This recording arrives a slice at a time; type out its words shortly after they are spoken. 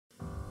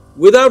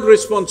Without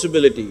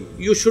responsibility,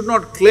 you should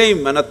not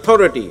claim an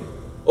authority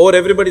over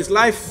everybody's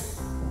life.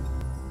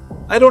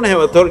 I don't have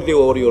authority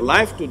over your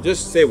life to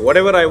just say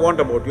whatever I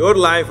want about your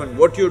life and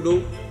what you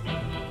do.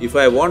 If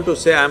I want to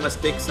say, I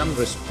must take some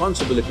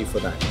responsibility for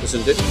that,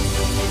 isn't it?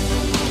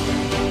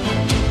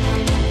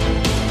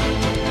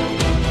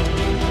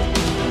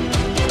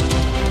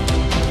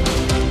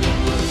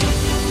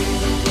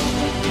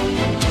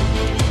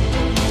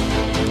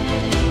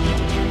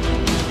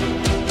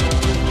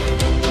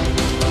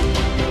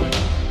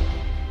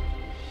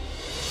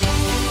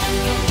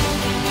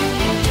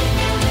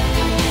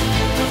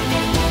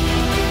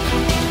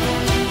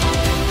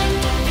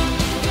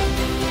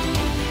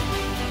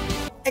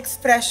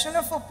 Expression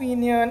of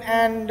opinion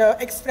and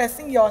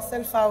expressing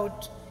yourself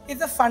out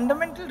is a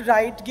fundamental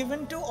right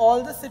given to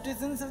all the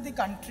citizens of the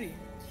country.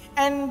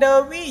 And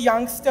we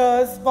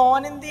youngsters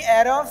born in the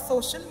era of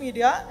social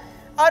media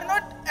are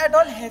not at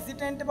all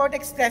hesitant about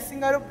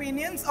expressing our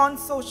opinions on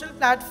social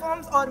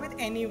platforms or with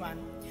anyone.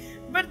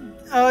 But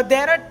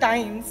there are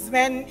times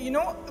when,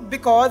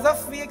 because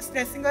of we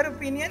expressing our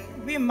opinion,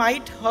 we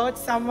might hurt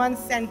someone's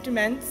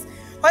sentiments,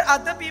 or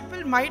other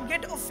people might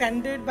get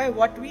offended by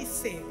what we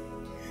say.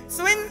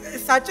 So in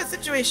such a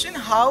situation,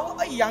 how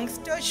a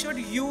youngster should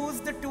use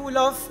the tool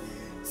of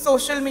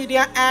social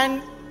media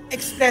and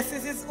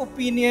expresses his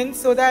opinion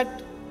so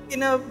that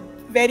in a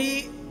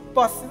very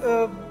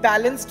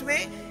balanced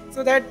way,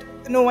 so that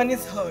no one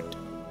is hurt.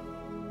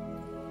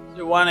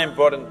 So one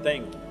important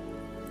thing,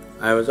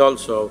 I was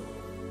also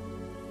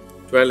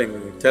telling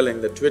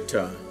the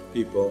Twitter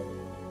people,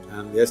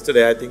 and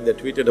yesterday I think they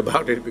tweeted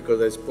about it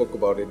because I spoke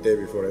about it day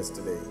before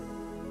yesterday,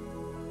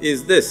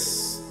 is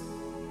this.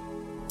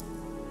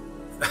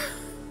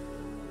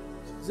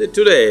 See,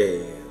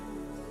 today,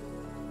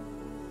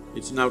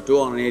 it's now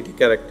 280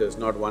 characters,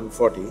 not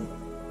 140.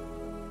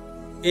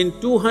 In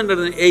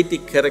 280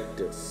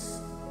 characters,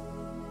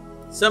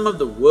 some of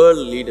the world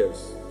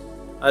leaders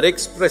are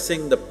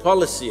expressing the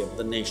policy of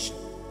the nation,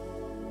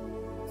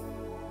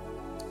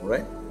 all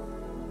right?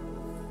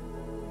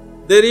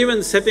 They're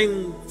even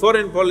setting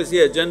foreign policy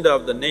agenda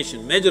of the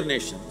nation, major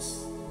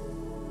nations,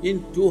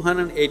 in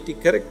 280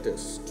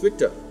 characters,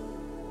 Twitter.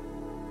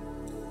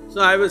 So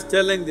I was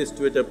telling these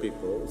Twitter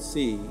people,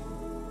 see,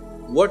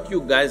 what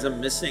you guys are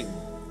missing,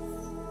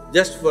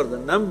 just for the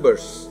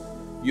numbers,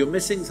 you're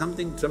missing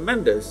something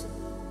tremendous.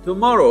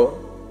 Tomorrow,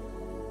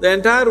 the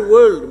entire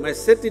world may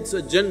set its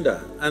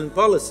agenda and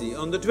policy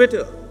on the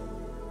Twitter.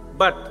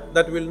 But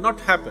that will not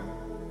happen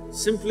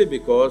simply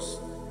because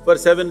for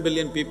 7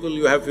 billion people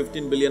you have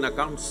 15 billion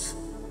accounts.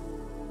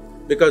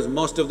 Because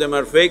most of them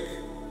are fake.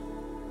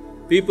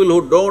 People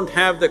who don't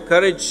have the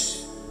courage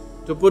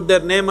to put their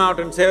name out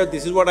and say, oh,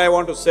 this is what I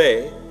want to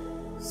say,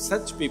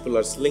 such people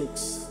are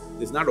slinks.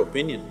 This is not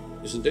opinion,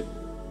 isn't it?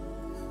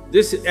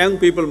 This young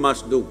people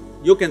must do.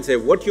 You can say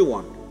what you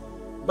want,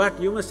 but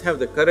you must have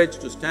the courage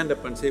to stand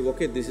up and say,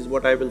 okay, this is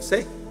what I will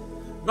say.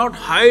 Not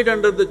hide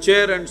under the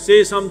chair and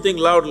say something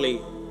loudly.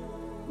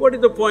 What is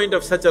the point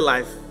of such a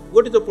life?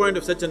 What is the point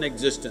of such an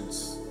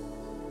existence?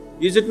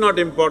 Is it not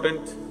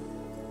important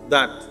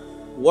that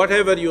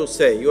whatever you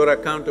say, you are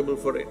accountable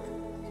for it?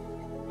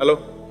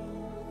 Hello?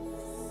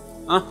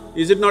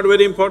 Is it not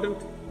very important?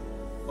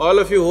 All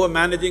of you who are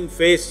managing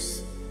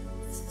false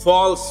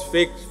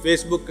fake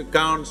Facebook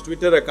accounts,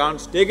 Twitter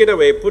accounts, take it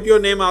away, put your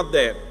name out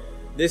there.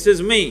 This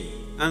is me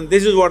and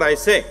this is what I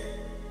say.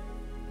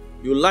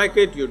 You like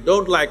it, you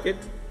don't like it.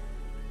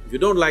 If you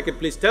don't like it,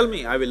 please tell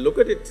me, I will look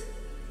at it.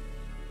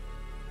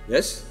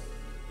 Yes?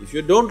 If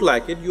you don't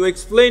like it, you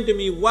explain to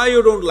me why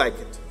you don't like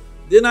it,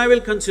 then I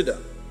will consider.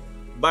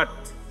 But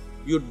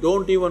you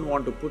don't even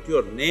want to put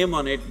your name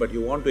on it, but you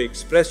want to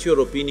express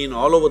your opinion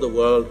all over the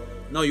world.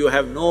 No, you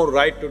have no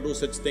right to do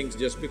such things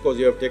just because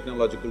you have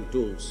technological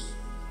tools,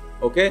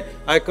 okay?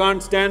 I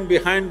can't stand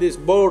behind this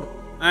board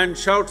and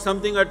shout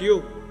something at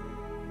you.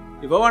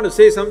 If I want to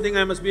say something,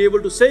 I must be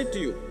able to say it to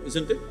you,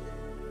 isn't it?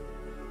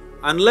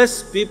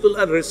 Unless people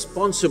are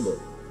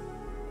responsible.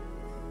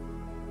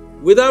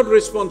 Without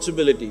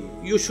responsibility,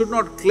 you should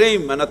not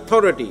claim an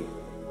authority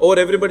over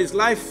everybody's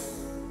life.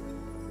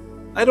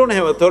 I don't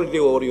have authority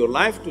over your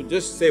life to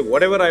just say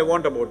whatever I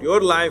want about your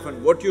life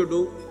and what you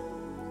do.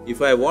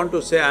 If I want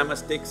to say, I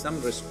must take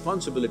some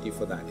responsibility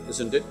for that,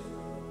 isn't it?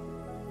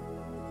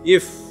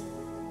 If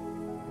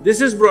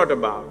this is brought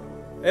about,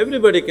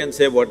 everybody can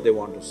say what they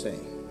want to say.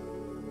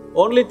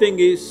 Only thing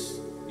is,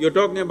 you're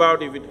talking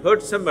about if it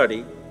hurts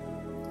somebody,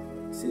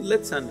 see,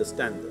 let's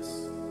understand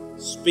this.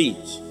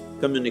 Speech,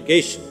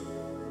 communication.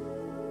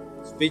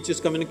 Speech is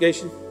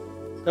communication.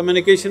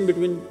 Communication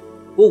between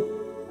who?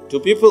 Two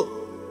people.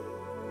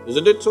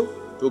 Isn't it so?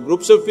 Two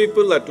groups of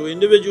people or two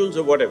individuals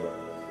or whatever.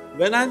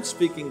 When I'm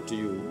speaking to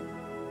you,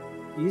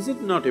 is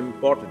it not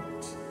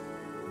important?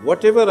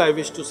 Whatever I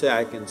wish to say,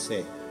 I can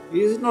say.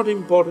 Is it not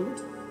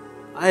important?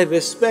 I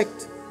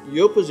respect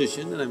your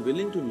position and I'm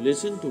willing to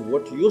listen to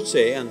what you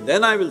say and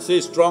then I will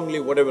say strongly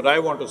whatever I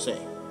want to say.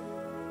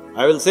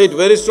 I will say it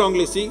very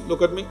strongly, see,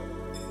 look at me.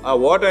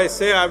 What I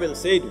say, I will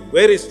say it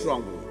very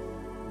strongly.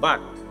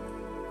 But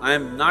I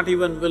am not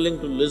even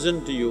willing to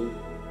listen to you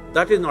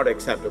That is not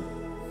acceptable.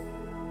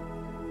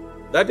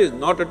 That is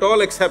not at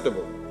all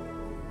acceptable.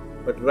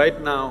 But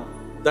right now,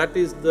 that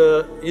is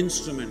the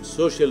instrument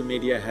social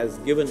media has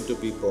given to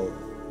people,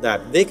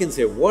 that they can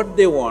say what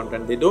they want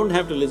and they don't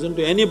have to listen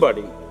to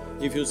anybody.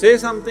 If you say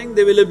something,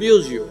 they will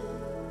abuse you.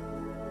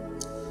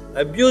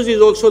 Abuse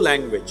is also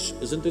language,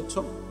 isn't it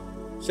so?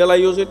 Shall I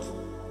use it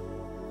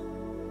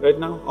right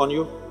now on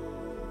you?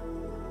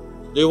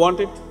 Do you want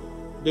it?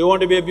 Do you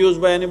want to be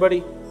abused by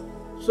anybody?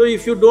 So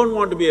if you don't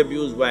want to be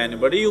abused by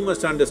anybody, you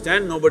must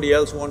understand nobody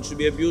else wants to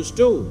be abused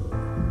too.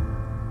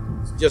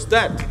 It's just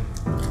that.